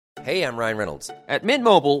Hey, I'm Ryan Reynolds. At Mint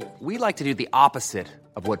Mobile, we like to do the opposite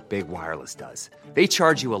of what Big Wireless does. They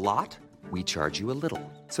charge you a lot, we charge you a little.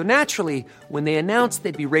 So naturally, when they announced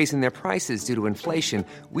they'd be raising their prices due to inflation,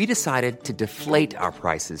 we decided to deflate our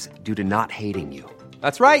prices due to not hating you.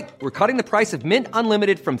 That's right. We're cutting the price of Mint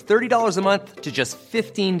Unlimited from $30 a month to just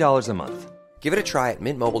 $15 a month. Give it a try at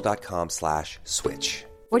mintmobile.com/switch.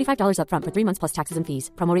 $45 up front for 3 months plus taxes and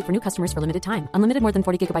fees. Promo rate for new customers for limited time. Unlimited more than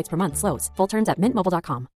 40 gigabytes per month. Slows full terms at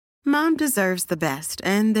mintmobile.com. Mom deserves the best,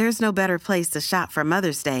 and there's no better place to shop for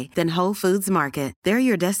Mother's Day than Whole Foods Market. They're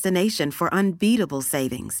your destination for unbeatable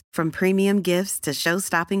savings, from premium gifts to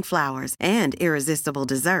show-stopping flowers and irresistible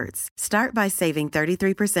desserts. Start by saving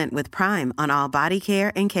 33% with Prime on all body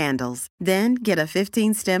care and candles. Then get a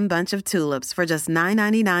 15-stem bunch of tulips for just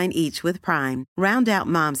 $9.99 each with Prime. Round out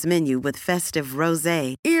Mom's menu with festive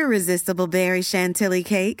rosé, irresistible berry chantilly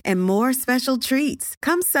cake, and more special treats.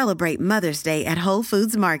 Come celebrate Mother's Day at Whole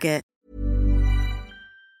Foods Market.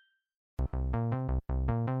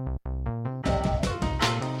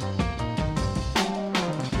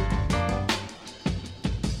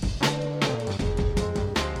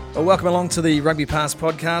 Well, welcome along to the Rugby Pass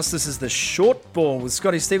podcast. This is the Short Ball with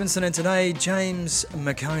Scotty Stevenson and today James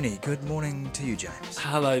McConey. Good morning to you, James.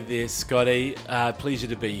 Hello there, Scotty. Pleasure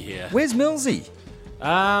to be here. Where's Millsy?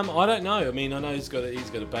 I don't know. I mean, I know he's got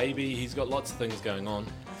a baby. He's got lots of things going on.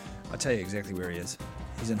 I'll tell you exactly where he is.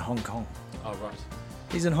 He's in Hong Kong. Oh, right.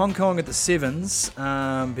 He's in Hong Kong at the Sevens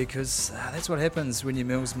because that's what happens when you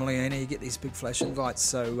Mills Miliana. You get these big flash invites.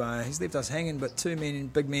 So he's left us hanging, but two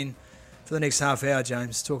big men for the next half hour,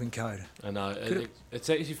 James, talking code. I know. It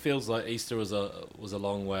actually feels like Easter was a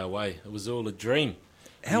long way away. It was all a dream.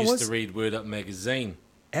 I used to read Word Up magazine.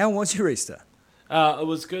 How was your Easter? It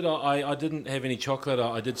was good. I didn't have any chocolate.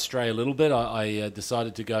 I did stray a little bit. I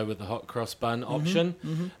decided to go with the hot cross bun option.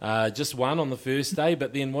 Just one on the first day.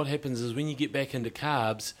 But then what happens is when you get back into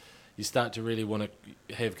carbs, you start to really want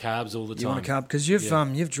to have carbs all the time. You want a carb? Because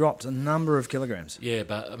you've dropped a number of kilograms. Yeah,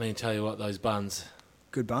 but I mean, tell you what, those buns.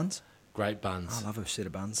 Good buns? Great buns. I love a set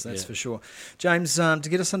of buns, that's for sure. James, to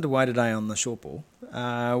get us underway today on the short ball,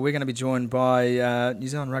 we're going to be joined by New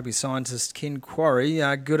Zealand rugby scientist Ken Quarry.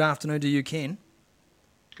 Good afternoon to you, Ken.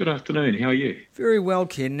 Good afternoon. How are you? Very well,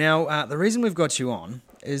 Ken. Now, the reason we've got you on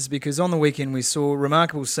is because on the weekend we saw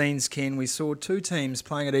remarkable scenes, Ken. We saw two teams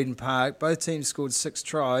playing at Eden Park. Both teams scored 6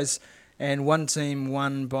 tries and one team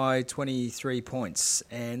won by 23 points.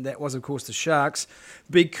 And that was, of course, the Sharks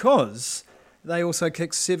because they also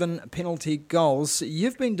kicked 7 penalty goals.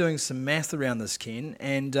 You've been doing some math around this, Ken,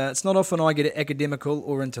 and it's not often I get academical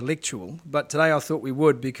or intellectual, but today I thought we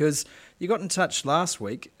would because you got in touch last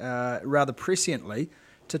week, rather presciently,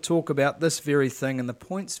 to talk about this very thing and the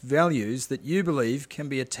points values that you believe can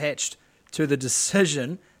be attached to the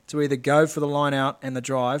decision to either go for the line out and the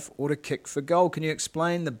drive or to kick for goal. Can you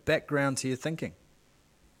explain the background to your thinking?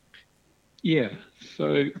 Yeah,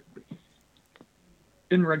 so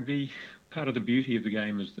in rugby, part of the beauty of the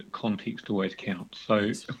game is that context always counts. So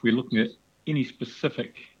if we're looking at any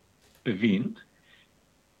specific event,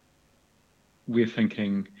 we're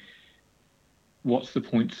thinking, what's the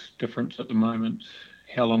points difference at the moment?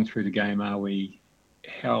 How long through the game are we?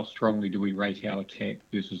 How strongly do we rate our attack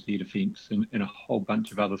versus their defence? And a whole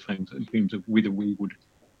bunch of other things in terms of whether we would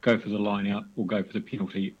go for the line out or go for the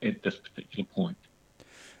penalty at this particular point.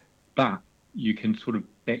 But you can sort of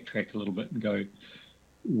backtrack a little bit and go,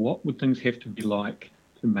 what would things have to be like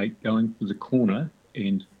to make going for the corner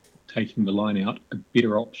and taking the line out a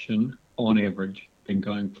better option on average than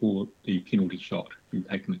going for the penalty shot and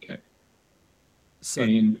taking the kick? So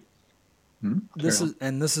this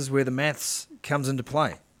is where the maths comes into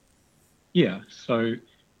play. Yeah, so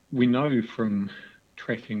we know from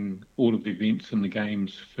tracking all of the events in the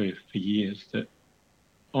games for years that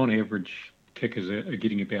on average kickers are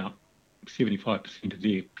getting about 75% of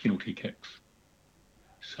their penalty kicks.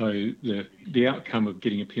 So the outcome of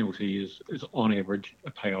getting a penalty is on average a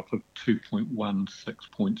payoff of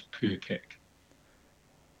 2.16 points per kick.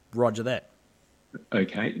 Roger that.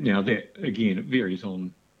 Okay, now that, again, it varies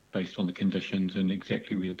based on the conditions and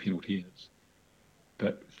exactly where the penalty is.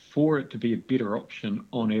 But for it to be a better option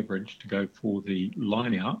on average to go for the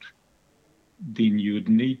line out, then you would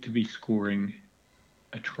need to be scoring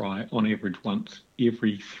a try on average once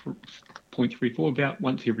every 0.34, about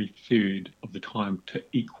once every third of the time to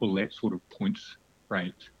equal that sort of points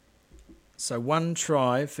rate. So one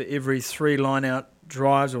try for every 3 line-out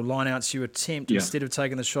drives or line-outs you attempt instead of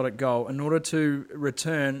taking the shot at goal in order to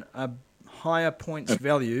return a higher points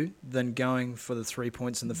value than going for the 3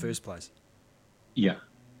 points in the first place. Yeah.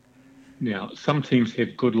 Now, some teams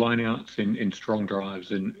have good line-outs and strong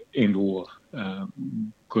drives and or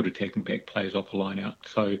good attacking back plays off the line out.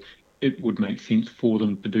 So it would make sense for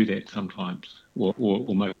them to do that sometimes, or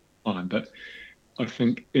most of the time. But I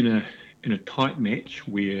think in a tight match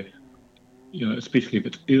where, especially if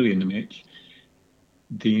it's early in the match,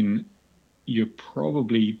 then you're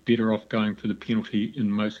probably better off going for the penalty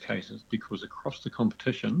in most cases, because across the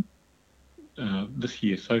competition this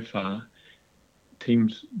year so far,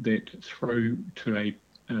 teams that throw to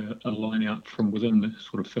a line out from within the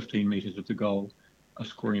sort of 15 metres of the goal are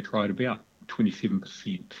scoring a try at about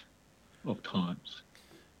 27% of times.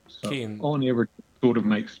 So on average, it sort of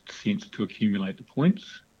makes sense to accumulate the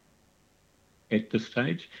points at this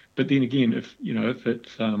stage. But then again, if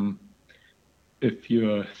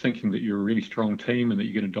you're thinking that you're a really strong team and that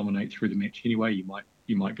you're going to dominate through the match anyway, you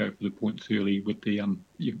might go for the points early with the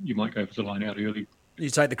you might go for the line out early. You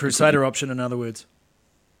take the Crusader option, in other words.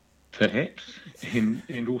 Perhaps,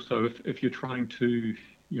 and also if you're trying to,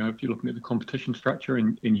 if you're looking at the competition structure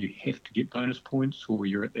and you have to get bonus points, or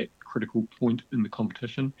you're at that critical point in the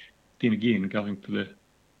competition, then again going for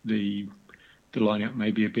the line out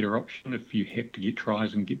may be a better option if you have to get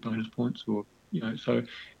tries and get bonus points, or so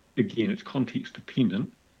again it's context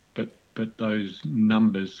dependent, but those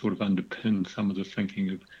numbers sort of underpin some of the thinking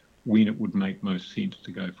of when it would make most sense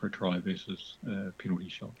to go for a try versus a penalty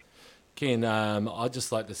shot. Ken, I'd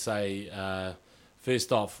just like to say,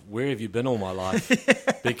 first off, where have you been all my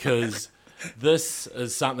life? Because this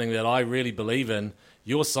is something that I really believe in.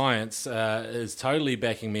 Your science is totally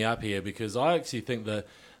backing me up here, because I actually think the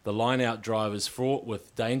line-out drive is fraught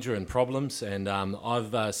with danger and problems, and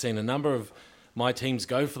I've seen a number of my teams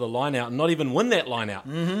go for the line-out and not even win that line-out.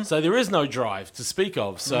 Mm-hmm. So there is no drive to speak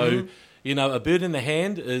of. So, a bird in the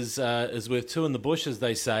hand is worth two in the bush, as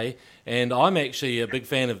they say, and I'm actually a big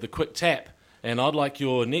fan of the quick tap, and I'd like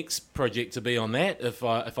your next project to be on that. If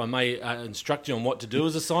I may instruct you on what to do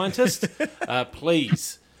as a scientist,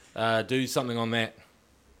 please do something on that.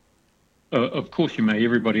 Of course you may.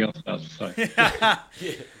 Everybody else does. So. Yeah,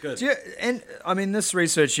 good. And I mean, this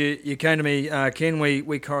research, you came to me, Ken.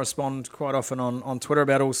 We correspond quite often on Twitter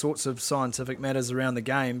about all sorts of scientific matters around the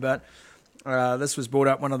game, but this was brought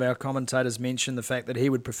up. One of our commentators mentioned the fact that he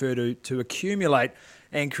would prefer to accumulate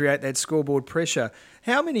and create that scoreboard pressure.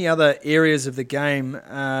 How many other areas of the game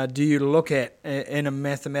do you look at in a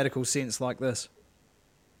mathematical sense like this?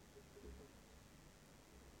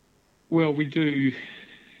 Well, we do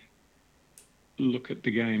look at the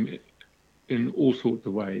game in all sorts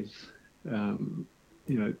of ways. A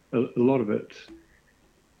lot of it,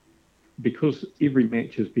 because every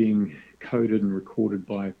match is being coded and recorded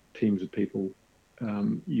by teams of people,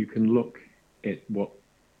 you can look at what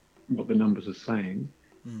the numbers are saying,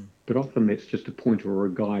 but often that's just a pointer or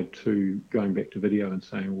a guide to going back to video and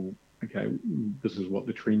saying, well, okay, this is what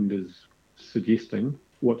the trend is suggesting,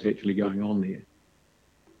 what's actually going on there.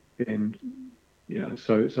 And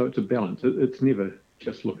so it's a balance. It's never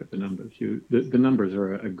just look at the numbers. The numbers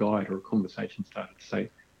are a guide or a conversation starter to say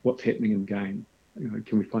what's happening in the game.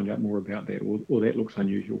 Can we find out more about that? Or that looks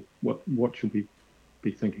unusual. What should we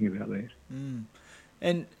be thinking about that?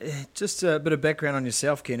 And just a bit of background on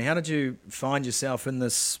yourself, Ken. How did you find yourself in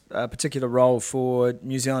this particular role for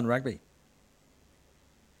New Zealand Rugby?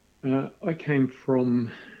 I came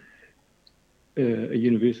from a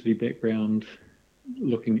university background,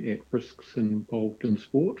 looking at risks involved in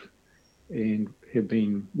sport, and have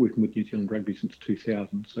been working with New Zealand Rugby since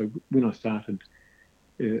 2000. So when I started,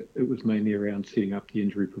 it was mainly around setting up the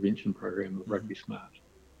injury prevention program of Rugby Smart.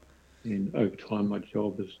 And over time, my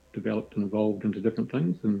job has developed and evolved into different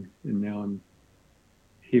things, and now I'm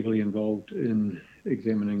heavily involved in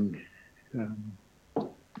examining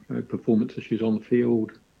performance issues on the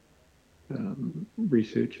field,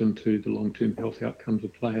 research into the long-term health outcomes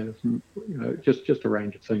of players, and just a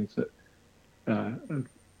range of things that are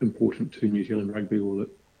important to New Zealand Rugby, or that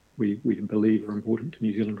we believe are important to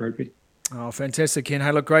New Zealand Rugby. Oh, fantastic, Ken.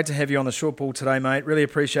 Hey, look, great to have you on the short ball today, mate. Really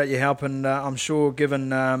appreciate your help, and I'm sure, given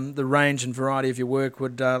the range and variety of your work,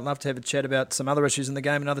 would love to have a chat about some other issues in the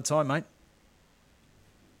game another time, mate.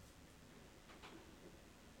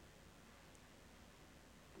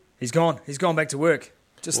 He's gone. He's gone back to work.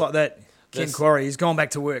 Just like that. Ken Quarry, he's gone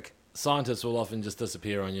back to work. Scientists will often just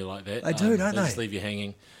disappear on you like that. They do, don't they? Just leave you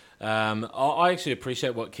hanging. I actually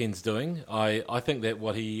appreciate what Ken's doing. I think that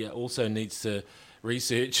what he also needs to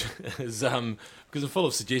research is, because I'm full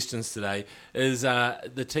of suggestions today, is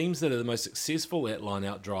the teams that are the most successful at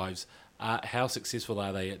line-out drives how successful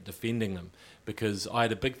are they at defending them? Because I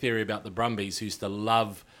had a big theory about the Brumbies who used to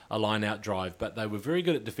love a line-out drive, but they were very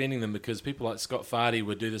good at defending them because people like Scott Fardy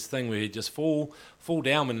would do this thing where he'd just fall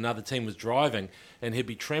down when another team was driving, and he'd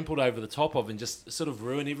be trampled over the top of and just sort of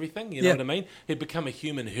ruin everything, you know what I mean? He'd become a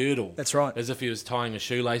human hurdle. That's right. As if he was tying a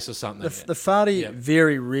shoelace or something. The Fardy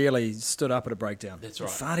very rarely stood up at a breakdown. That's right.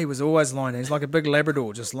 Fardy was always lying. He's like a big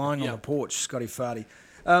Labrador just lying on the porch, Scotty Fardy.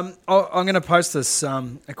 I'm going to post this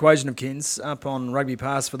equation of Ken's up on Rugby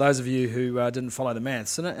Pass for those of you who didn't follow the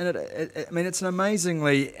maths. And it's an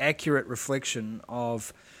amazingly accurate reflection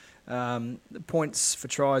of points for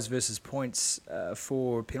tries versus points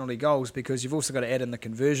for penalty goals, because you've also got to add in the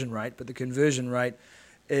conversion rate, but the conversion rate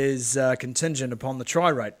is contingent upon the try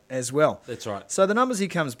rate as well. That's right. So the numbers he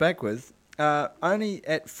comes back with only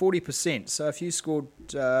at 40%. So if you scored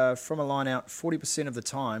from a line out 40% of the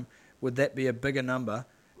time, would that be a bigger number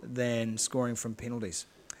than scoring from penalties?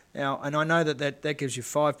 Now, and I know that gives you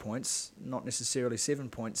 5 points, not necessarily 7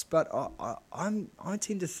 points, but I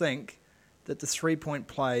tend to think that the 3-point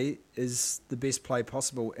play is the best play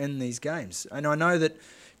possible in these games. And I know that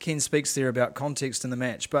Ken speaks there about context in the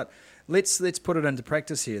match, but let's put it into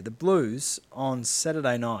practice here. The Blues on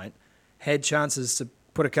Saturday night had chances to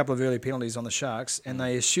put a couple of early penalties on the Sharks, and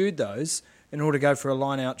they eschewed those in order to go for a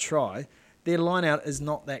line-out try. Their line-out is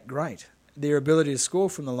not that great. Their ability to score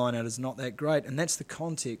from the line-out is not that great, and that's the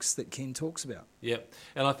context that Ken talks about. Yeah,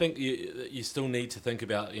 and I think you still need to think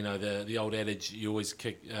about, the old adage, you always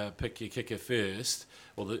pick your kicker first.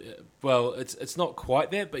 Well, it's not quite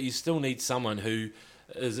that, but you still need someone who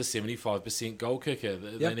is a 75% goal kicker.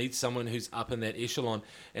 They need someone who's up in that echelon,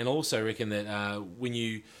 and also reckon that when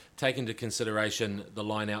you take into consideration the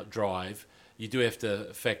line-out drive, you do have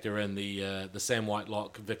to factor in the Sam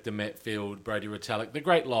Whitelock, Victor Matfield, Brodie Retallick, the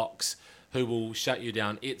great locks who will shut you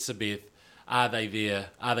down. Etzebeth, are they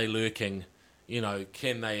there? Are they lurking?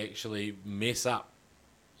 Can they actually mess up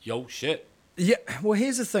yo shit? Yeah, well,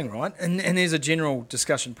 here's the thing, right? And there's a general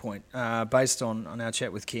discussion point based on our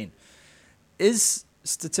chat with Ken. Is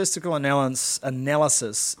statistical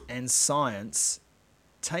analysis and science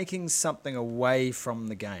taking something away from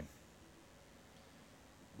the game?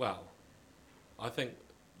 Well, I think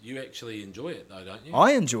you actually enjoy it, though, don't you?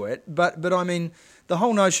 I enjoy it, but I mean, the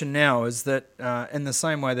whole notion now is that in the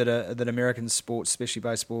same way that American sports, especially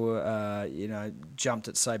baseball, jumped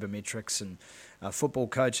at sabermetrics, and football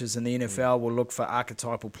coaches in the NFL will look for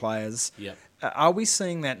archetypal players. Yep. Are we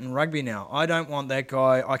seeing that in rugby now? I don't want that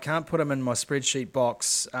guy. I can't put him in my spreadsheet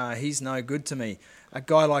box. He's no good to me. A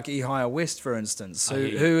guy like Ehire West, for instance,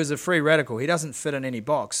 who is a free radical. He doesn't fit in any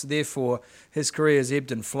box. Therefore, his career has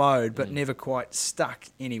ebbed and flowed, but never quite stuck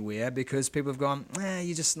anywhere because people have gone,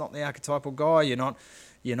 you're just not the archetypal guy. You're not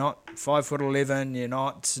 5'11". You're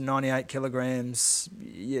not 98 kilograms.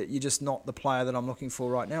 You're just not the player that I'm looking for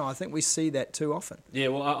right now. I think we see that too often. Yeah,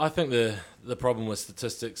 well, I think the problem with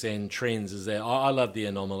statistics and trends is that I love the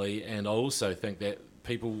anomaly, and I also think that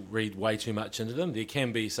people read way too much into them. There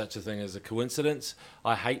can be such a thing as a coincidence.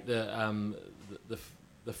 I hate the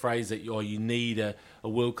phrase that you need a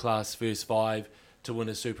world-class first five to win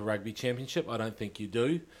a Super Rugby championship. I don't think you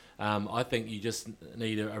do. I think you just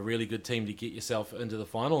need a really good team to get yourself into the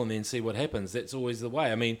final and then see what happens. That's always the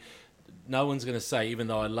way. I mean, no one's going to say, even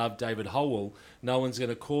though I love David Howell, no one's going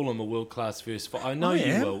to call him a world-class first five. I know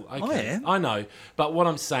you will. Okay. I know. But what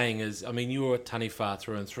I'm saying is, I mean, you were a Taniwha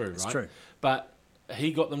through and through, right? It's true. But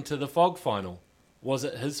he got them to the Fog final. Was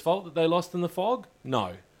it his fault that they lost in the Fog?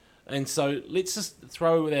 No. And so let's just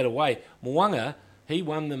throw that away. Mo'unga, he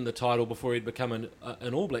won them the title before he'd become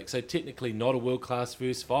an All Black, so technically not a world-class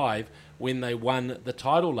first five when they won the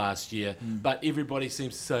title last year. But everybody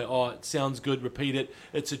seems to say, it sounds good, repeat it,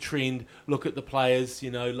 it's a trend, look at the players,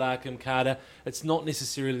 Larkham, Carter. It's not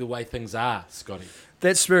necessarily the way things are, Scotty.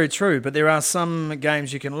 That's very true, but there are some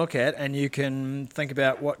games you can look at and you can think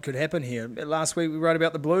about what could happen here. Last week we wrote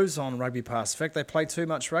about the Blues on Rugby Pass. In fact, they played too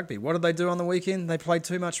much rugby. What did they do on the weekend? They played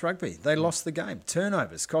too much rugby. They lost the game.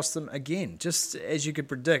 Turnovers cost them again, just as you could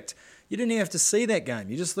predict. You didn't even have to see that game.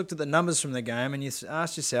 You just looked at the numbers from the game and you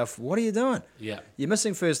asked yourself, what are you doing? Yeah. You're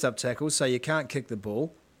missing first up tackles, so you can't kick the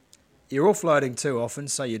ball. You're offloading too often,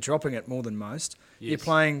 so you're dropping it more than most. Yes. You're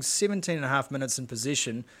playing 17 and a half minutes in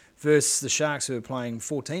possession versus the Sharks who are playing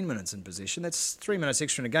 14 minutes in possession. That's 3 minutes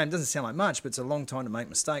extra in a game. It doesn't sound like much, but it's a long time to make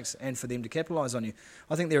mistakes and for them to capitalise on you.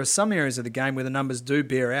 I think there are some areas of the game where the numbers do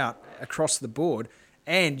bear out across the board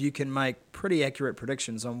and you can make pretty accurate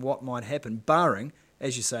predictions on what might happen, barring,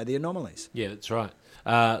 as you say, the anomalies. Yeah, that's right.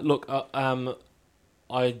 Look,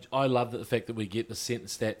 I love the fact that we get the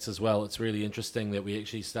stats as well. It's really interesting that we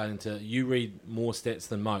actually starting to... You read more stats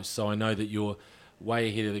than most, so I know that you're way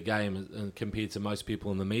ahead of the game compared to most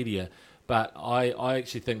people in the media. But I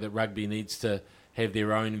actually think that rugby needs to have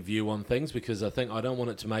their own view on things, because I don't want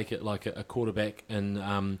it to make it like a quarterback in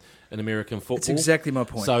American football. That's exactly my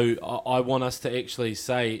point. So I want us to actually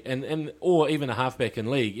say, or even a halfback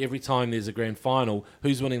in league, every time there's a grand final,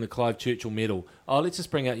 who's winning the Clive Churchill medal? Oh, let's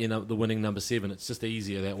just bring out the winning number 7. It's just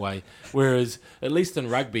easier that way. Whereas, at least in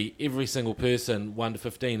rugby, every single person, 1 to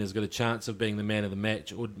 15, has got a chance of being the man of the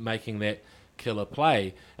match or making that killer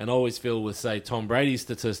play. And I always feel with, say, Tom Brady's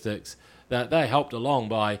statistics, that they're helped along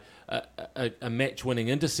by a match-winning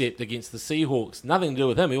intercept against the Seahawks. Nothing to do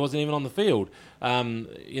with him. He wasn't even on the field.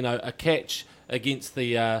 A catch against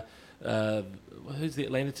the who's the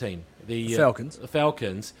Atlanta team? The Falcons. The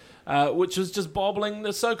Falcons, which was just bobbling.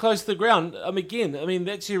 They're so close to the ground.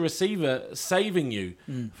 That's your receiver saving you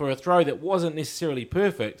for a throw that wasn't necessarily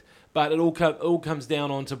perfect, but it all comes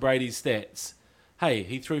down onto Brady's stats. Hey,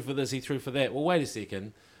 he threw for this, he threw for that. Well, wait a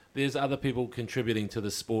second. There's other people contributing to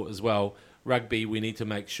the sport as well. Rugby, we need to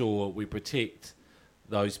make sure we protect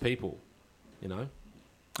those people, I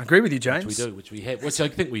agree with you, James. Which I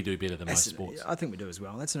think we do better than most sports. I think we do as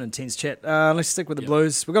well. That's an intense chat. Let's stick with the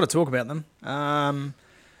Blues. We've got to talk about them.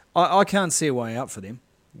 I can't see a way out for them.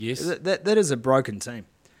 Yes. That is a broken team.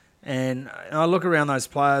 And I look around those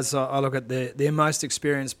players, I look at their most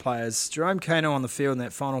experienced players. Jerome Kano on the field in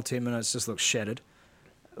that final 10 minutes just looked shattered.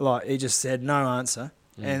 Like, he just had no answer.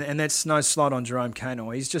 And that's no slight on Jerome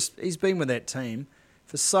Kano. He's been with that team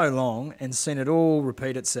for so long and seen it all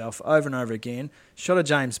repeat itself over and over again. Shot at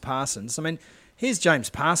James Parsons. Here's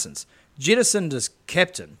James Parsons, jettisoned as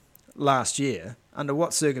captain last year. Under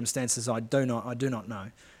what circumstances, I do not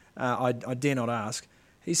know. I dare not ask.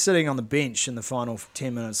 He's sitting on the bench in the final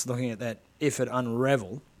 10 minutes looking at that effort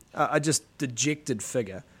unravel. A just dejected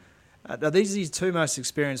figure. These are the two most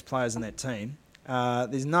experienced players in that team.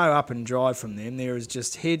 There's no up and drive from them. There is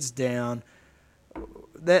just heads down.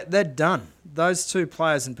 They're done. Those two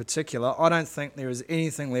players in particular, I don't think there is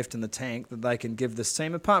anything left in the tank that they can give this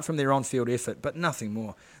team, apart from their on-field effort, but nothing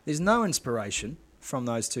more. There's no inspiration from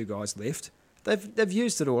those two guys left. They've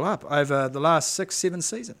used it all up over the last 6-7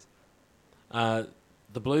 seasons.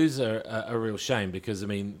 The Blues are a real shame because,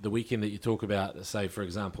 the weekend that you talk about, say, for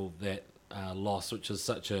example, that loss, which is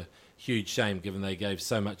such a huge shame given they gave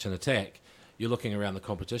so much in attack, you're looking around the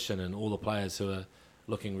competition and all the players who are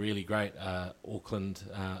looking really great. Auckland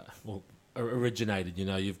originated.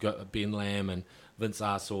 You've got Ben Lamb and Vince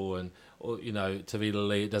Arsell and Tavita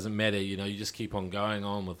Lee. It doesn't matter. You just keep on going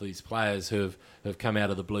on with these players who have come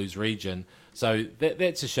out of the Blues region. So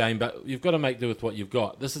that's a shame. But you've got to make do with what you've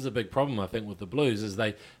got. This is a big problem, I think, with the Blues is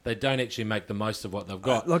they don't actually make the most of what they've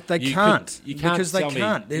got. Look, they can't.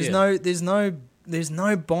 There's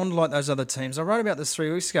no bond like those other teams. I wrote about this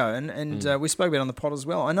 3 weeks ago, and we spoke about it on the pod as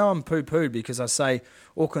well. I know I'm poo-pooed because I say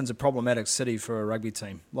Auckland's a problematic city for a rugby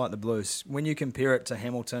team, like the Blues. When you compare it to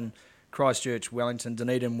Hamilton, Christchurch, Wellington,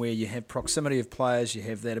 Dunedin, where you have proximity of players, you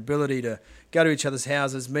have that ability to go to each other's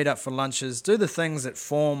houses, meet up for lunches, do the things that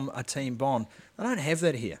form a team bond. They don't have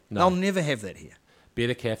that here. No. They'll never have that here.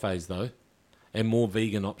 Better cafes, though, and more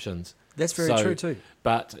vegan options. That's very true, too.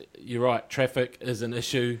 But you're right, traffic is an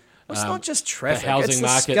issue. It's not just traffic. The housing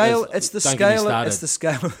market. It's the scale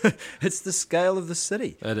of the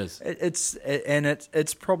city. It is.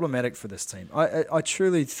 It's problematic for this team. I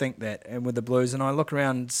truly think that, and with the Blues, and I look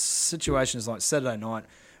around situations like Saturday night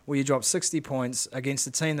where you drop 60 points against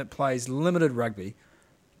a team that plays limited rugby.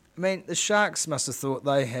 The Sharks must have thought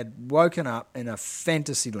they had woken up in a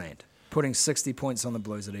fantasy land, putting 60 points on the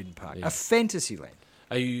Blues at Eden Park. Yeah. A fantasy land.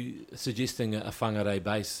 Are you suggesting a whangarei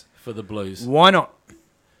base for the Blues? Why not?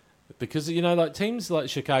 Because, like teams like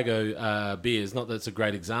Chicago Bears, not that it's a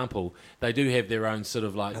great example, they do have their own sort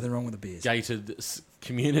of like nothing wrong with the Bears. Gated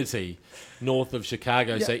community north of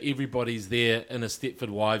Chicago. Yeah. So everybody's there in a Stepford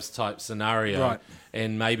Wives type scenario. Right.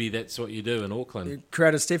 And maybe that's what you do in Auckland. You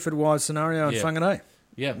create a Stepford Wives scenario in whangarei.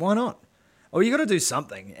 Yeah. Why not? Well, you got to do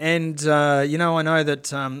something. And, I know that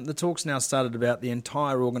the talk's now started about the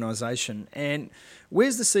entire organisation. And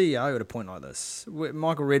where's the CEO at a point like this?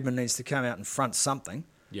 Michael Redmond needs to come out and front something.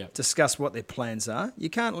 Yeah. Discuss what their plans are. You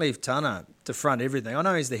can't leave Tana to front everything. I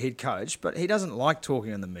know he's the head coach, but he doesn't like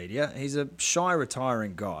talking in the media. He's a shy,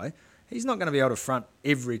 retiring guy. He's not going to be able to front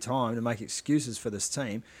every time to make excuses for this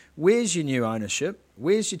team. Where's your new ownership?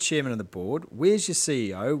 Where's your chairman of the board? Where's your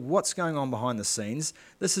CEO? What's going on behind the scenes?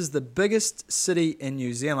 This is the biggest city in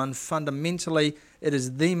New Zealand. Fundamentally, it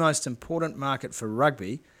is the most important market for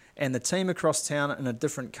rugby, and the team across town in a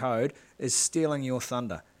different code is stealing your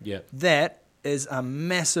thunder. Yeah. That is a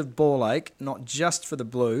massive ball ache, not just for the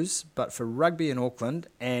Blues, but for rugby in Auckland.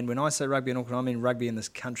 And when I say rugby in Auckland, I mean rugby in this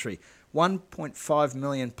country. 1.5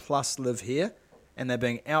 million plus live here, and they're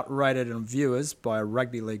being outrated on viewers by a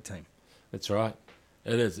rugby league team. That's right.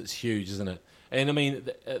 It is. It's huge, isn't it? And I mean,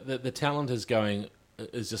 the talent is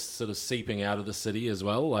just sort of seeping out of the city as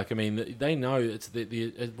well. Like, I mean, they know it's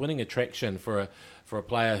the winning attraction for a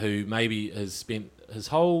player who maybe has spent his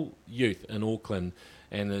whole youth in Auckland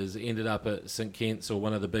and has ended up at St Kitts or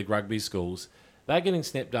one of the big rugby schools. They're getting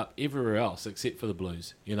snapped up everywhere else except for the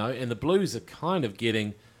Blues, and the Blues are kind of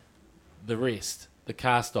getting the rest, the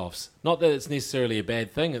cast-offs. Not that it's necessarily a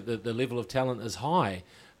bad thing. The level of talent is high,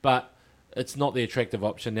 but it's not the attractive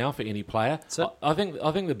option now for any player. So, I think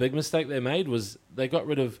the big mistake they made was they got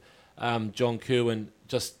rid of John Kirwan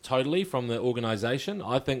just totally from the organisation.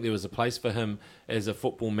 I think there was a place for him as a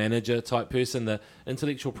football manager type person, the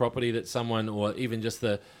intellectual property that someone, or even just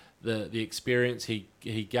the experience he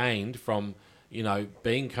gained from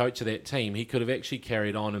being coach of that team. He could have actually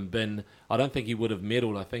carried on and been. I don't think he would have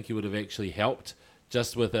meddled. I think he would have actually helped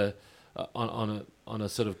just with on a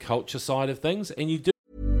sort of culture side of things. And you do.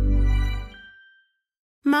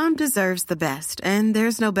 Mom deserves the best, and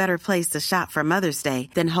there's no better place to shop for Mother's Day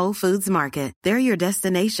than Whole Foods Market. They're your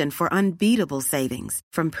destination for unbeatable savings,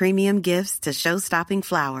 from premium gifts to show-stopping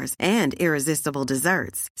flowers and irresistible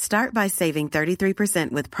desserts. Start by saving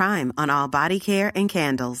 33% with Prime on all body care and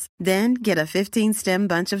candles. Then get a 15-stem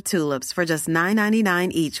bunch of tulips for just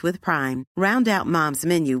 $9.99 each with Prime. Round out Mom's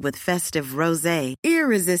menu with festive rosé,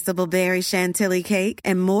 irresistible berry chantilly cake,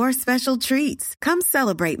 and more special treats. Come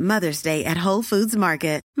celebrate Mother's Day at Whole Foods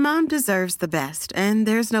Market. Mom deserves the best, and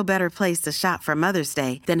there's no better place to shop for Mother's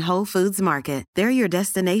Day than Whole Foods Market. They're your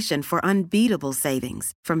destination for unbeatable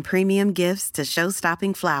savings, from premium gifts to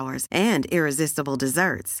show-stopping flowers and irresistible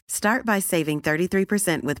desserts. Start by saving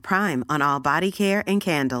 33% with Prime on all body care and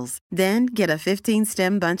candles. Then get a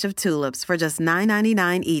 15-stem bunch of tulips for just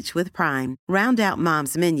 $9.99 each with Prime. Round out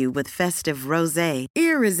Mom's menu with festive rosé,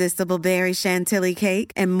 irresistible berry chantilly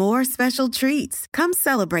cake, and more special treats. Come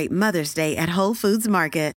celebrate Mother's Day at Whole Foods Market.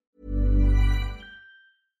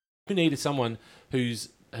 You need someone who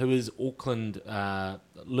is Auckland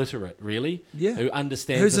literate, really. Yeah. Who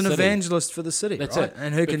understands who's the an city. evangelist for the city. That's right? it.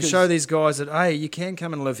 And who can show these guys that, hey, you can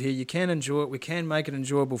come and live here, you can enjoy it, we can make it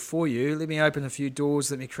enjoyable for you. Let me open a few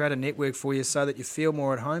doors, let me create a network for you so that you feel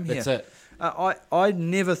more at home here. That's it. I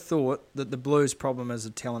never thought that the Blues' problem is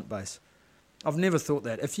a talent base. I've never thought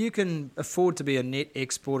that. If you can afford to be a net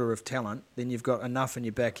exporter of talent, then you've got enough in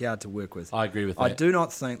your backyard to work with. I agree with that. I do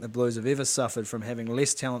not think the Blues have ever suffered from having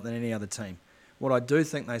less talent than any other team. What I do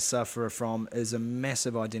think they suffer from is a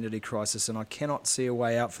massive identity crisis, and I cannot see a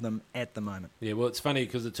way out for them at the moment. Yeah, well, it's funny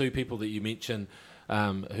because the two people that you mentioned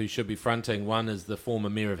who should be fronting, one is the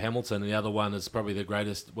former Mayor of Hamilton, and the other one is probably the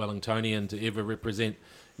greatest Wellingtonian to ever represent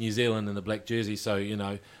New Zealand in the black jersey. So,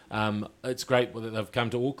 it's great that they've come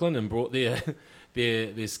to Auckland and brought their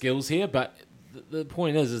skills here, but the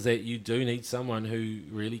point is that you do need someone who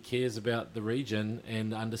really cares about the region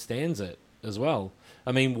and understands it as well.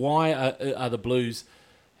 I mean, why are the Blues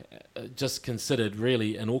just considered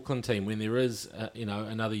really an Auckland team when there is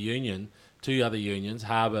another union, two other unions,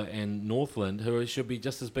 Harbour and Northland, who should be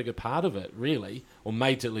just as big a part of it, really, or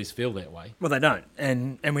made to at least feel that way? Well, they don't,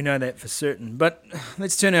 and we know that for certain. But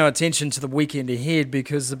let's turn our attention to the weekend ahead,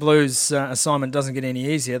 because the Blues' assignment doesn't get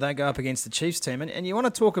any easier. They go up against the Chiefs team, and you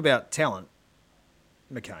want to talk about talent,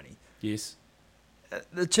 McConey. Yes.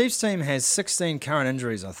 The Chiefs team has 16 current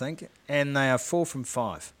injuries, I think, and they are 4 from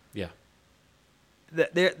 5. Yeah.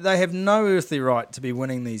 They have no earthly right to be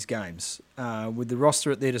winning these games with the roster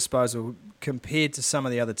at their disposal compared to some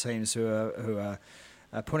of the other teams who are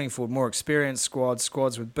putting forward more experienced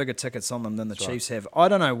squads with bigger tickets on them than the Chiefs have. I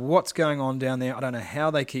don't know what's going on down there. I don't know how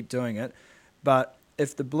they keep doing it. But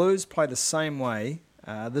if the Blues play the same way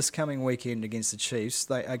this coming weekend against the Chiefs,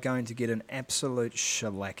 they are going to get an absolute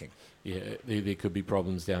shellacking. Yeah, there could be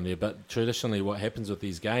problems down there. But traditionally what happens with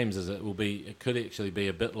these games is it could actually be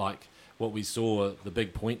a bit like what we saw, the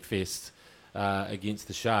big point fest against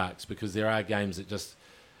the Sharks, because there are games that just,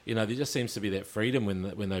 there just seems to be that freedom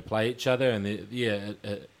when they play each other, and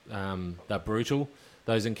they're brutal,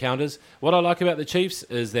 those encounters. What I like about the Chiefs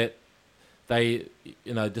is that they,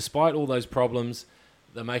 despite all those problems,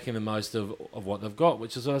 they're making the most of what they've got,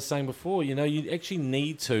 which is what I was saying before. You actually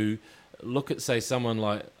need to look at, say, someone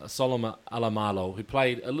like Solomon Alamalo, who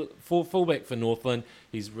played fullback for Northland.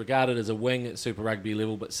 He's regarded as a wing at Super Rugby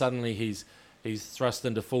level, but suddenly he's thrust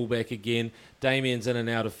into fullback again. Damien's in and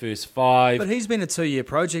out of first 5. But he's been a 2-year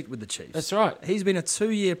project with the Chiefs. That's right. He's been a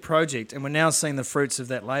 2-year project, and we're now seeing the fruits of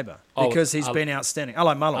that labour because he's been outstanding.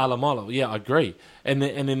 Alamalo, yeah, I agree. And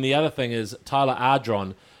then the other thing is Tyler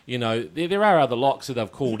Ardron. There are other locks that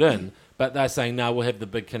they've called in, But they're saying, no, we'll have the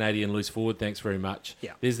big Canadian loose forward, thanks very much.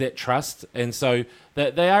 Yeah. There's that trust. And so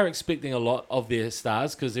they are expecting a lot of their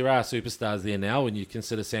stars, because there are superstars there now when you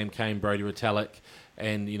consider Sam Cane, Brodie Retallick,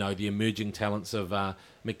 and, the emerging talents of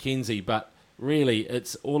Mackenzie. But really,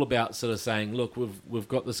 it's all about sort of saying, look, we've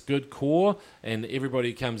got this good core, and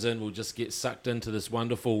everybody who comes in will just get sucked into this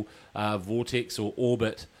wonderful vortex or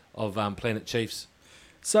orbit of Planet Chiefs.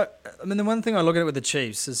 So, the one thing I look at with the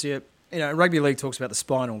Chiefs is, rugby league talks about the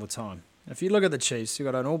spine all the time. If you look at the Chiefs, you've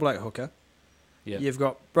got an all-black hooker. Yep. You've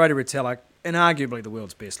got Brodie Retallick, and arguably the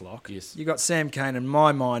world's best lock. Yes. You've got Sam Cane, in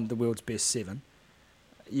my mind, the world's best 7.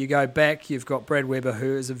 You go back, you've got Brad Weber,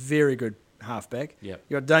 who is a very good halfback. Yep.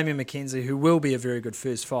 You've got Damien McKenzie, who will be a very good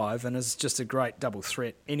first 5 and is just a great double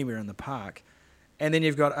threat anywhere in the park. And then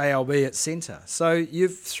you've got ALB at centre. So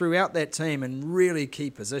you've, throughout that team in really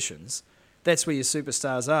key positions, that's where your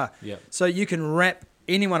superstars are. Yep. So you can wrap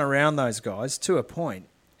anyone around those guys to a point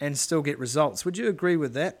and still get results. Would you agree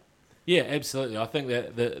with that? Yeah, absolutely. I think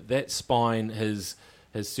that that spine has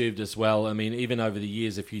served us well. I mean, even over the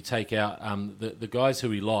years, if you take out the guys who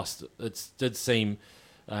we lost, it did seem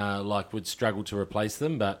like we'd struggle to replace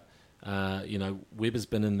them. But Weber's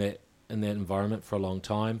been in that environment for a long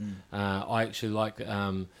time. I actually like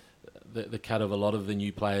the cut of a lot of the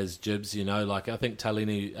new players' jibs. Like I think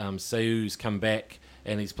Taleni Seu's come back.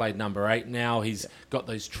 And he's played number 8 now. He's got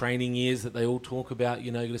those training years that they all talk about.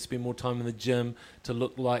 You're going to spend more time in the gym to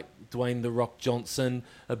look like Dwayne "The Rock" Johnson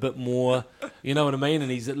a bit more. You know what I mean? And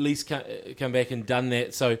he's at least come back and done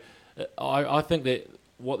that. So I think that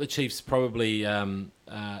what the Chiefs probably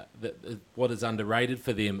what is underrated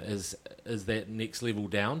for them is that next level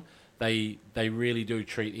down. They really do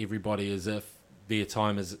treat everybody as if their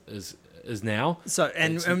time is now. So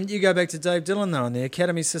and you go back to Dave Dillon though, and the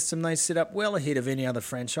academy system they set up well ahead of any other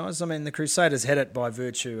franchise. I mean, the Crusaders had it by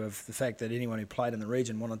virtue of the fact that anyone who played in the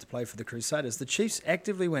region wanted to play for the Crusaders. The Chiefs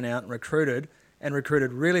actively went out and recruited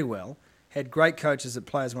really well, had great coaches that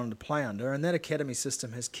players wanted to play under, and that academy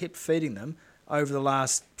system has kept feeding them over the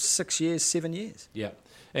last 6 years, 7 years. Yeah.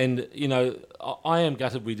 And, I am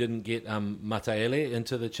gutted we didn't get Mataele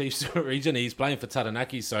into the Chiefs region. He's playing for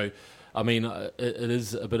Taranaki, so I mean, it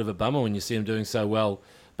is a bit of a bummer when you see him doing so well.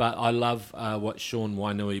 But I love what Sean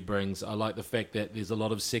Wainui brings. I like the fact that there's a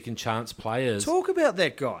lot of second chance players. Talk about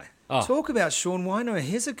that guy. Talk about Sean Wainui.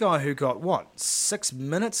 Here's a guy who got, 6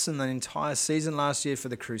 minutes in the entire season last year for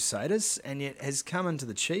the Crusaders, and yet has come into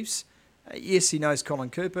the Chiefs. Yes, he knows Colin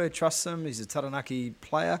Cooper, trusts him, he's a Taranaki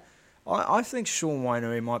player. I think Sean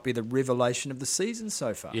Wainui might be the revelation of the season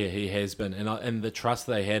so far. Yeah, he has been, and the trust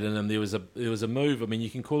they had in him. There was a move. I mean, you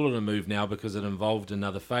can call it a move now because it involved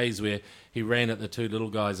another phase where he ran at the 2 little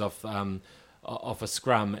guys off a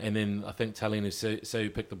scrum, and then I think Taleni Seu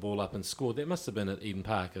picked the ball up and scored. That must have been at Eden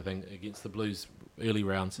Park, I think, against the Blues early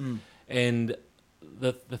rounds. And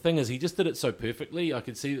the thing is, he just did it so perfectly. I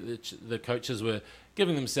could see that the coaches were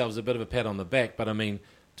giving themselves a bit of a pat on the back. But I mean,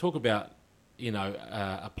 talk about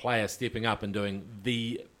a player stepping up and doing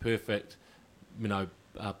the perfect,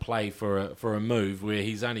 play for a move where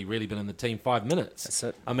he's only really been in the team 5 minutes. That's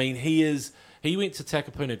it. I mean, he went to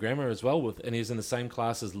Takapuna Grammar as well and he's in the same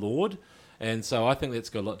class as Lorde, and so I think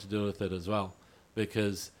that's got a lot to do with it as well,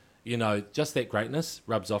 because just that greatness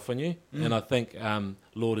rubs off on you, and I think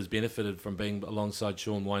Lorde has benefited from being alongside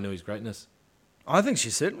Sean Wainui's greatness. I think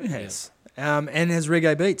she certainly has. And his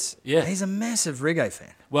reggae beats. Yeah. He's a massive reggae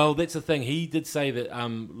fan. Well, that's the thing. He did say that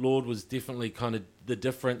Lorde was definitely kind of the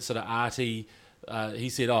different sort of arty. He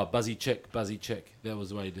said, buzzy chick. That was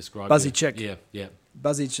the way he described Buzzy it. chick. Yeah.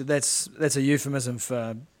 Buzzy chick. That's a euphemism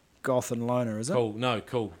for goth and loner, is it? Cool. No,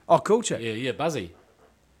 cool. Oh, cool chick. Yeah, buzzy.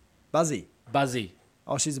 Buzzy.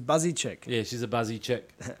 Oh, she's a buzzy chick. Yeah, she's a buzzy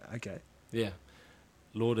chick. Okay. Yeah.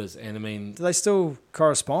 Lorde is, and I mean... Do they still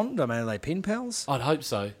correspond? I mean, are they pen pals? I'd hope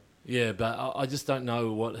so. Yeah, but I just don't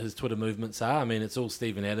know what his Twitter movements are. I mean, it's all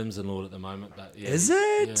Stephen Adams and Lorde at the moment. But yeah, is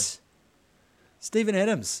it? Yeah. Stephen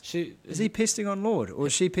Adams? Is he pesting on Lorde, or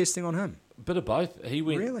is she pesting on him? A bit of both. He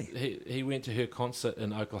went. Really? He went to her concert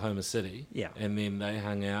in Oklahoma City. Yeah. And then they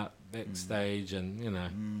hung out backstage,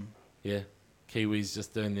 and yeah, Kiwis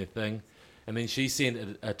just doing their thing. And then she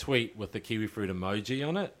sent a tweet with the kiwi fruit emoji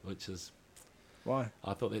on it, which is why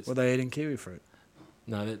I thought that's. Were they eating kiwi fruit?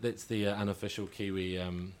 No, that's the unofficial kiwi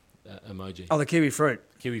emoji. Oh, the kiwi fruit.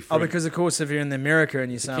 Kiwi fruit. Oh, because of course, if you're in America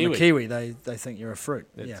and you say I'm a kiwi, they think you're a fruit.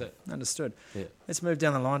 That's it. Understood. Yeah. Let's move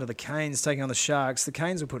down the line to the Canes taking on the Sharks. The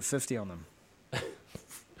Canes will put 50 on them.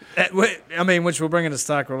 Which will bring into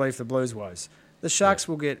stark relief the Blues' woes. The Sharks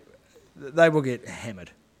will get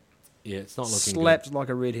hammered. Yeah, it's not looking slapped good. like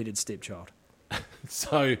a red-headed stepchild.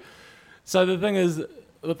 So the thing is,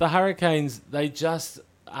 with the Hurricanes, they just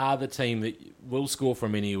are the team that will score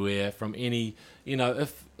from anywhere, from any. You know,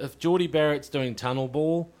 if Geordie Barrett's doing tunnel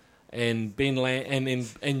ball, and Ben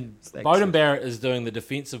and Bowden Barrett is doing the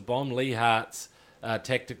defensive bomb, Lee Hart's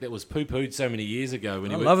tactic that was poo-pooed so many years ago.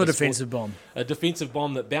 When I love a defensive bomb. A defensive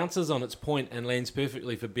bomb that bounces on its point and lands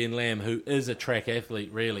perfectly for Ben Lamb, who is a track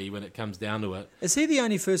athlete, really, when it comes down to it. Is he the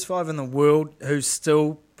only first five in the world who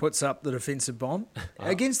still puts up the defensive bomb?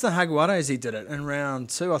 Against the Jaguares, he did it in round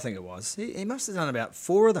 2, I think it was. He must have done about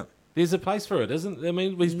 4 of them. There's a place for it, isn't there? I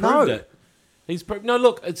mean, he's proved it. No,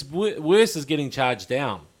 look, it's worse is getting charged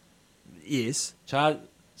down. Yes.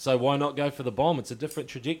 So why not go for the bomb? It's a different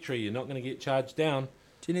trajectory. You're not going to get charged down.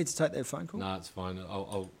 Do you need to take that phone call? No, it's fine.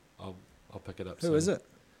 I'll pick it up. Who soon. is it?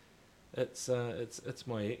 It's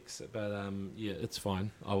my ex, but yeah, it's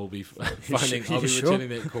fine. I will be returning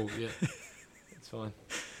that call. Yeah, it's fine.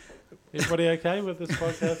 Everybody okay with this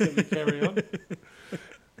podcast that we carry on?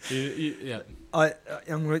 Yeah.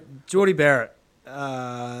 I'm with Geordie Barrett.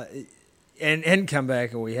 And hadn't come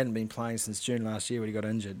back, or he hadn't been playing since June last year when he got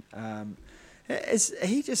injured.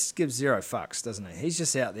 He just gives zero fucks, doesn't he? He's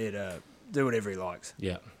just out there to do whatever he likes.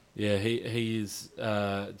 Yeah. He is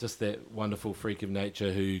just that wonderful freak of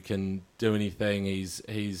nature who can do anything. He's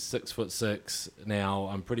 6'6" now.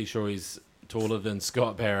 I'm pretty sure he's taller than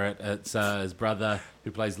Scott Barrett. It's his brother who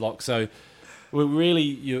plays lock. So we're really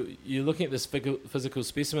you're looking at this physical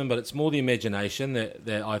specimen, but it's more the imagination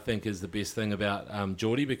that I think is the best thing about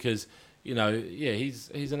Geordie, because. You know, yeah,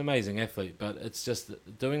 he's an amazing athlete, but it's just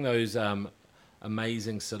doing those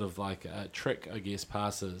amazing sort of like trick, I guess,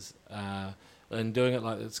 passes and doing it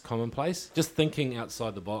like it's commonplace. Just thinking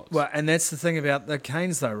outside the box. Well, and that's the thing about the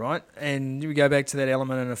Canes, though, right? And we go back to that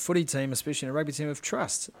element in a footy team, especially in a rugby team, of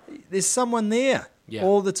trust. There's someone there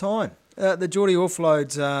all the time. The Geordie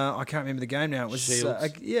offload, I can't remember the game now. It was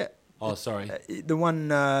Shields. yeah. Oh, sorry. The one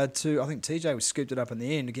to I think TJ was scooped it up in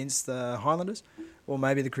the end against the Highlanders. Or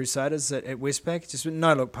maybe the Crusaders at Westpac. Just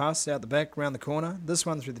no look pass out the back, round the corner. This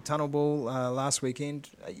one through the tunnel ball last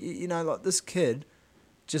weekend. You know, like this kid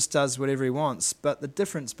just does whatever he wants. But the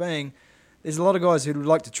difference being, there's a lot of guys who would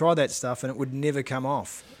like to try that stuff and it would never come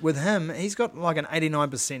off. With him, he's got like an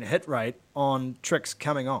 89% hit rate on tricks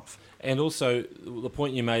coming off. And also, the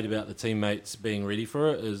point you made about the teammates being ready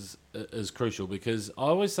for it is crucial, because I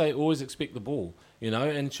always say always expect the ball, you know.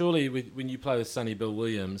 And surely when you play with Sonny Bill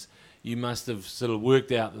Williams, you must have sort of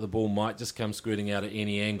worked out that the ball might just come squirting out at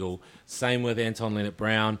any angle. Same with Anton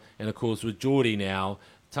Leonard-Brown, and of course with Geordie now.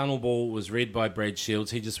 Tunnel ball was read by Brad Shields.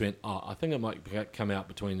 He just went, I think it might come out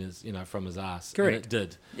between his, you know, from his ass. Correct. And it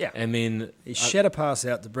did. Yeah. And then he shat a pass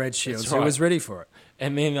out to Brad Shields, right. who was ready for it.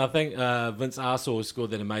 And then I think Vince Arshaw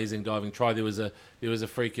scored that amazing diving try. There was a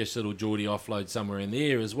freakish little Geordie offload somewhere in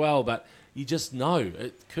there as well, but you just know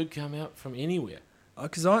it could come out from anywhere.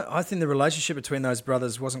 Because I think the relationship between those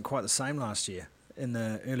brothers wasn't quite the same last year in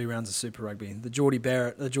the early rounds of Super Rugby. The Geordie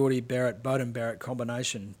Barrett, Bowden Barrett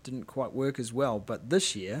combination didn't quite work as well. But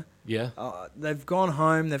this year, they've gone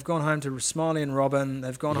home. They've gone home to Smiley and Robin.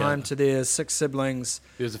 They've gone home to their 6 siblings.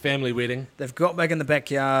 There was a family wedding. They've got back in the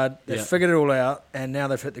backyard. They've figured it all out, and now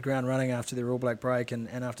they've hit the ground running after their All Black break and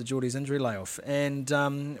after Geordie's injury layoff. And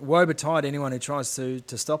woe betide anyone who tries to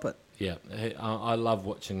stop it. Yeah, I love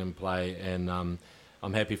watching him play, and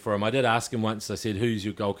I'm happy for him. I did ask him once, I said, who's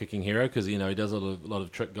your goal-kicking hero? Because, you know, he does a lot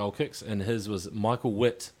of trick goal kicks, and his was Michael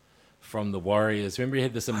Witt from the Warriors. Remember he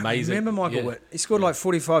had this amazing... I remember Michael Witt. He scored like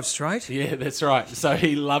 45 straight. Yeah, that's right. So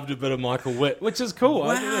he loved a bit of Michael Witt, which is cool.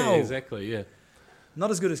 Wow. Yeah, exactly, yeah. Not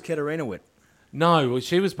as good as Katarina Witt. No, well,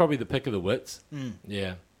 she was probably the pick of the Wits.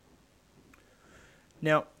 Yeah.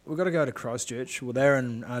 Now, we've got to go to Christchurch. Well, they're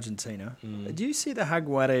in Argentina. Do you see the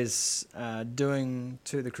Jaguares doing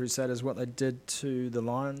to the Crusaders what they did to the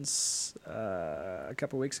Lions a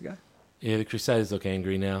couple of weeks ago? Yeah, the Crusaders look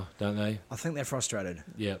angry now, don't they? I think they're frustrated.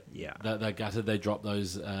 Yeah. They're gutted. They dropped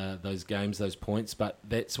those games, those points. But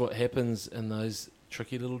that's what happens in those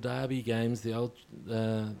tricky little derby games. They're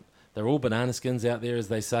all banana skins out there, as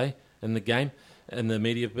they say, in the game, in the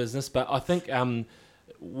media business. But I think...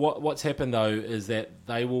 What's happened, though, is that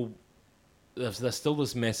there's still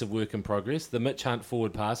this massive work in progress. The Mitch Hunt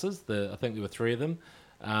forward passes, I think there were 3 of them.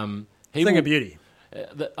 Thing of beauty.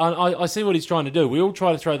 I see what he's trying to do. We all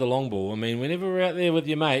try to throw the long ball. I mean, whenever we're out there with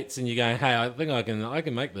your mates and you're going, hey, I think I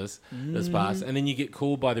can make this pass, and then you get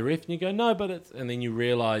called by the ref and you go, no, but it's... And then you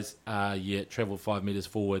realise, it travelled 5 metres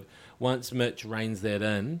forward. Once Mitch reins that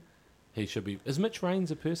in, he should be... Is Mitch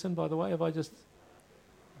Raines a person, by the way? Have I just...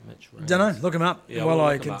 Mitch Reynolds. Don't know. Look him up. Yeah, while we'll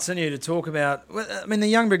I look him up. continue to talk about... Well, I mean, the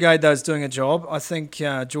young brigade, though, is doing a job. I think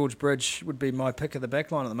George Bridge would be my pick of the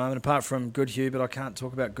backline at the moment, apart from Goodhue, but I can't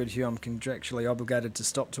talk about Goodhue. I'm contractually obligated to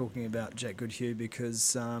stop talking about Jack Goodhue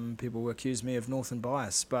because people accuse me of northern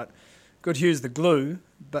bias. But Goodhue's the glue,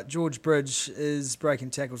 but George Bridge is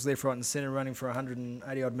breaking tackles left, right and centre, running for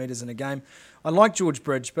 180-odd metres in a game. I like George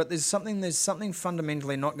Bridge, but there's something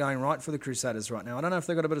fundamentally not going right for the Crusaders right now. I don't know if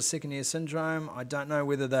they've got a bit of second-year syndrome. I don't know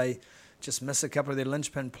whether they just miss a couple of their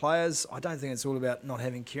linchpin players. I don't think it's all about not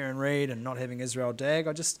having Kieran Reid and not having Israel Dagg.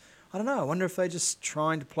 I don't know. I wonder if they're just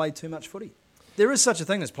trying to play too much footy. There is such a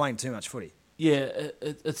thing as playing too much footy. Yeah,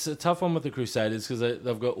 it's a tough one with the Crusaders because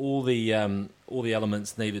they've got all the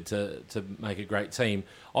elements needed to make a great team.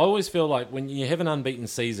 I always feel like when you have an unbeaten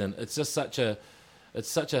season, it's just such a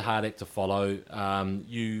hard act to follow.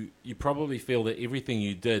 You probably feel that everything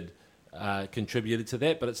you did contributed to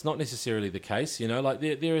that, but it's not necessarily the case. You know, like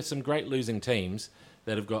there are some great losing teams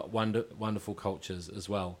that have got wonderful cultures as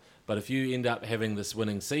well. But if you end up having this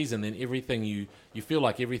winning season, then everything you feel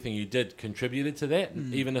like everything you did contributed to that,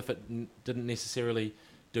 even if it didn't necessarily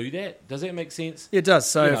do that. Does that make sense? It does.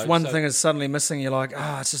 So if one thing is suddenly missing, you're like,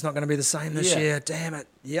 it's just not going to be the same this year. Damn it.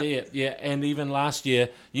 Yep. Yeah. And even last year,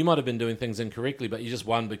 you might have been doing things incorrectly, but you just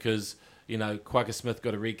won because, Quagga Smith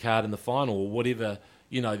got a red card in the final or whatever.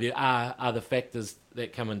 There are other factors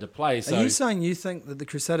that come into play. So, are you saying you think that the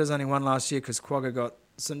Crusaders only won last year because Quagga got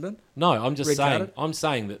sin bin? No, I'm just saying. Red-carded? I'm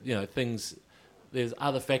saying that things. There's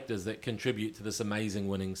other factors that contribute to this amazing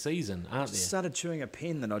winning season, aren't there? I started chewing a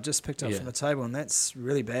pen that I just picked up from the table, and that's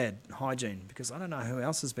really bad hygiene because I don't know who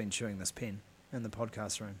else has been chewing this pen in the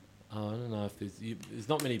podcast room. Oh, I don't know if there's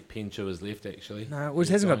not many pen chewers left actually. No, it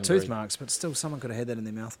hasn't got tooth marks, but still, someone could have had that in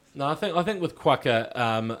their mouth. No, I think with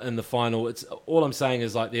Quagga in the final, it's all I'm saying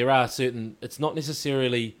is like there are certain. It's not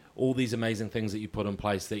necessarily all these amazing things that you put in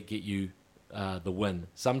place that get you the win.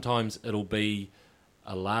 Sometimes it'll be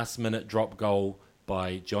a last-minute drop goal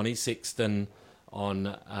by Johnny Sexton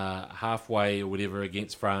on halfway or whatever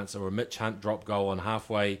against France, or a Mitch Hunt drop goal on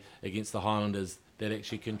halfway against the Highlanders that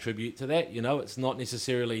actually contribute to that. It's not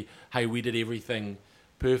necessarily, hey, we did everything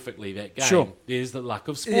perfectly that game. Sure. There's the luck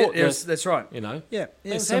of sport. That's right. Yeah.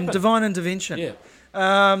 There's some divine intervention. Yeah.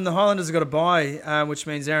 The Highlanders have got a bye, which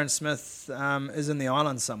means Aaron Smith is in the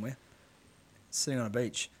island somewhere, sitting on a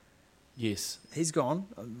beach. Yes. He's gone.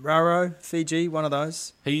 Raro, Fiji, one of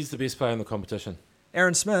those. He's the best player in the competition.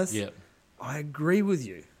 Aaron Smith? Yeah. I agree with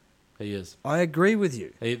you. He is. I agree with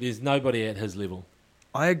you. There's nobody at his level.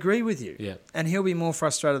 I agree with you. Yeah. And he'll be more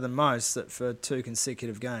frustrated than most that for 2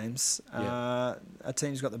 consecutive games, a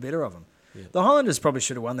team's got the better of him. Yeah. The Highlanders probably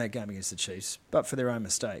should have won that game against the Chiefs, but for their own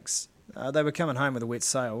mistakes. They were coming home with a wet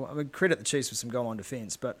sail. I would credit the Chiefs for some goal-line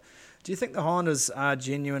defence, but do you think the Highlanders are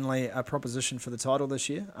genuinely a proposition for the title this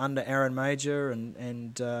year under Aaron Major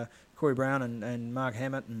and Corey Brown and Mark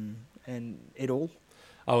Hammett and et al.?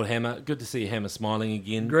 Old Hammer, good to see Hammer smiling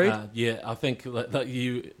again. Agreed. I think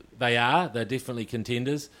they're definitely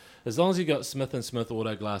contenders. As long as you got Smith and Smith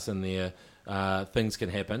Autoglass in there, things can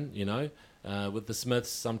happen. With the Smiths,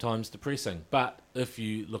 sometimes depressing, but if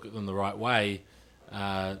you look at them the right way,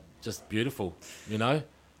 just beautiful.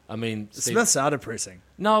 I mean, the Smiths are depressing.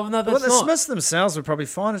 No, that's not. The Smiths themselves were probably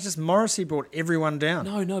fine. It's just Morrissey brought everyone down.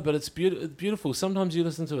 No, but it's beautiful. Sometimes you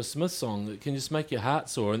listen to a Smith song that can just make your heart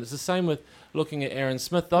sore, and it's the same with looking at Aaron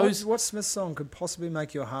Smith. What Smith song could possibly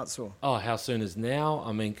make your heart sore? Oh, How Soon Is Now?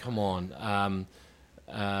 I mean, come on.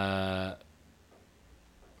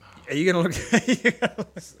 Are you going to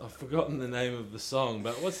look? I've forgotten the name of the song,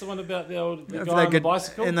 but what's the one about the guy on the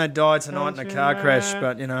bicycle? And they died tonight in a car crash,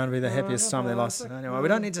 but it'll be the happiest time of their lives. Anyway, we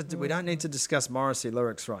don't need to discuss Morrissey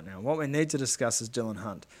lyrics right now. What we need to discuss is Dylan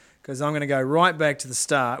Hunt, because I'm going to go right back to the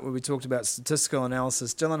start where we talked about statistical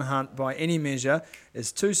analysis. Dylan Hunt, by any measure,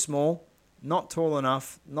 is too small, not tall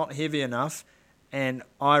enough, not heavy enough, and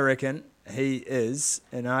I reckon he is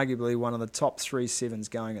inarguably one of the top 3 sevens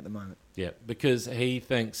going at the moment. Yeah, because he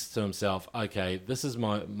thinks to himself, okay, this is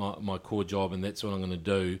my core job and that's what I'm going to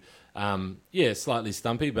do. Slightly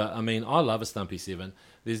stumpy, but I mean, I love a stumpy 7.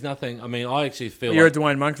 There's nothing, I mean, I actually feel You're like... a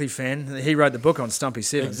Dwayne Monkley fan. He wrote the book on stumpy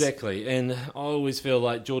 7s. Exactly, and I always feel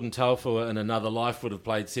like Jordan Taufua in another life would have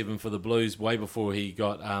played 7 for the Blues way before he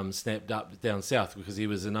got snapped up down south, because he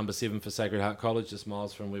was a number 7 for Sacred Heart College, just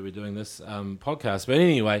miles from where we're doing this podcast. But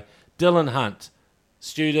anyway, Dylan Hunt,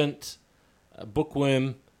 student,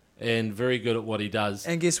 bookworm, and very good at what he does.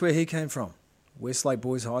 And guess where he came from? Westlake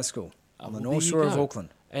Boys High School on the North Shore of Auckland.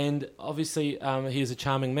 And obviously, he is a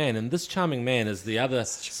charming man. And This Charming Man is the other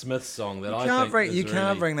Smith song that I think you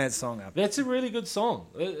can't bring that song up. That's a really good song.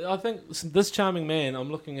 I think This Charming Man, I'm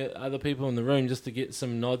looking at other people in the room just to get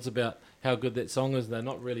some nods about how good that song is. They're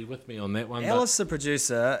not really with me on that one. Alice, the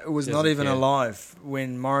producer, was not even alive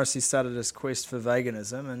when Morrissey started his quest for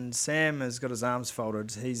veganism, and Sam has got his arms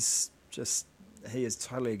folded. He is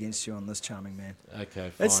totally against you on This Charming Man. Okay,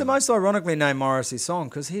 fine. It's the most ironically named Morrissey song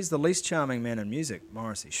because he's the least charming man in music,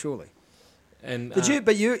 Morrissey, surely. And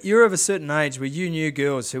You're of a certain age where you knew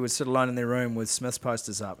girls who would sit alone in their room with Smith's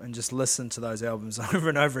posters up and just listen to those albums over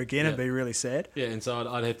and over again and be really sad. Yeah, and so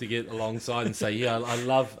I'd have to get alongside and say, yeah, I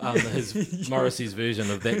love his Morrissey's version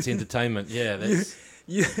of That's Entertainment. Yeah, that's...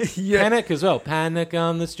 Panic as well. Panic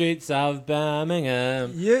on the streets of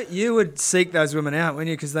Birmingham. You would seek those women out, wouldn't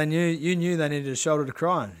you? Because you knew they needed a shoulder to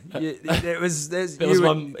cry on. That was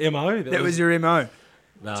my MO. That was your MO.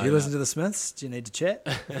 No, do you listen to the Smiths? Do you need to chat?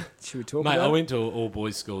 Should we talk about it? Mate, I went to all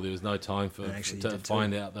boys school. There was no time to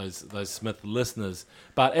find out those Smith listeners.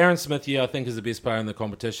 But Aaron Smith, I think is the best player in the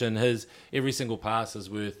competition. His every single pass is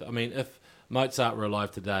worth... I mean, if Mozart were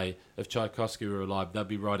alive today, if Tchaikovsky were alive, they'd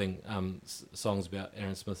be writing songs about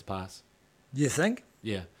Aaron Smith's pass. You think?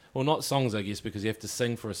 Yeah. Well, not songs, I guess, because you have to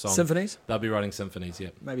sing for a song. Symphonies? They'll be writing symphonies, yeah.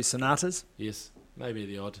 Maybe sonatas? Yes. Maybe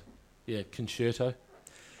the odd. Yeah, concerto.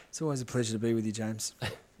 It's always a pleasure to be with you, James.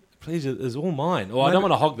 Pleasure is all mine. Well, I don't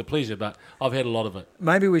want to hog the pleasure, but I've had a lot of it.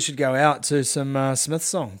 Maybe we should go out to some Smith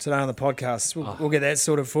song today on the podcast. We'll get that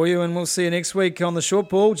sorted for you, and we'll see you next week on the short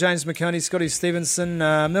ball. James McConey, Scotty Stevenson.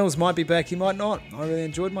 Mills might be back, he might not. I really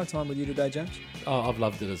enjoyed my time with you today, James. Oh, I've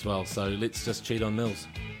loved it as well, so let's just cheat on Mills.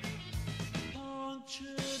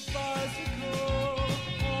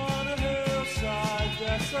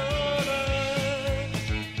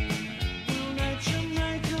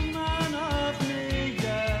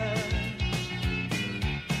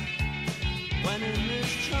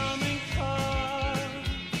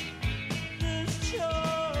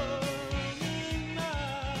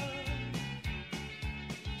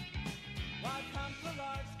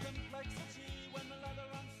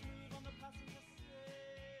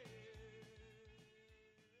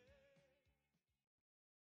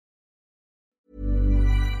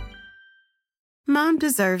 Mom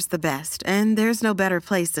deserves the best, and there's no better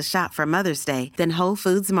place to shop for Mother's Day than Whole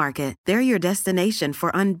Foods Market. They're your destination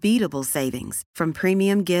for unbeatable savings, from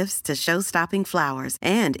premium gifts to show-stopping flowers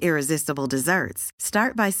and irresistible desserts.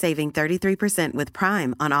 Start by saving 33% with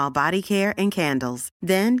Prime on all body care and candles.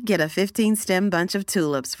 Then get a 15-stem bunch of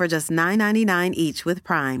tulips for just $9.99 each with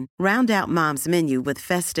Prime. Round out Mom's menu with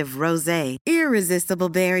festive rosé, irresistible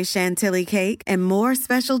berry chantilly cake, and more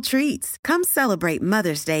special treats. Come celebrate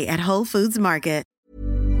Mother's Day at Whole Foods Market.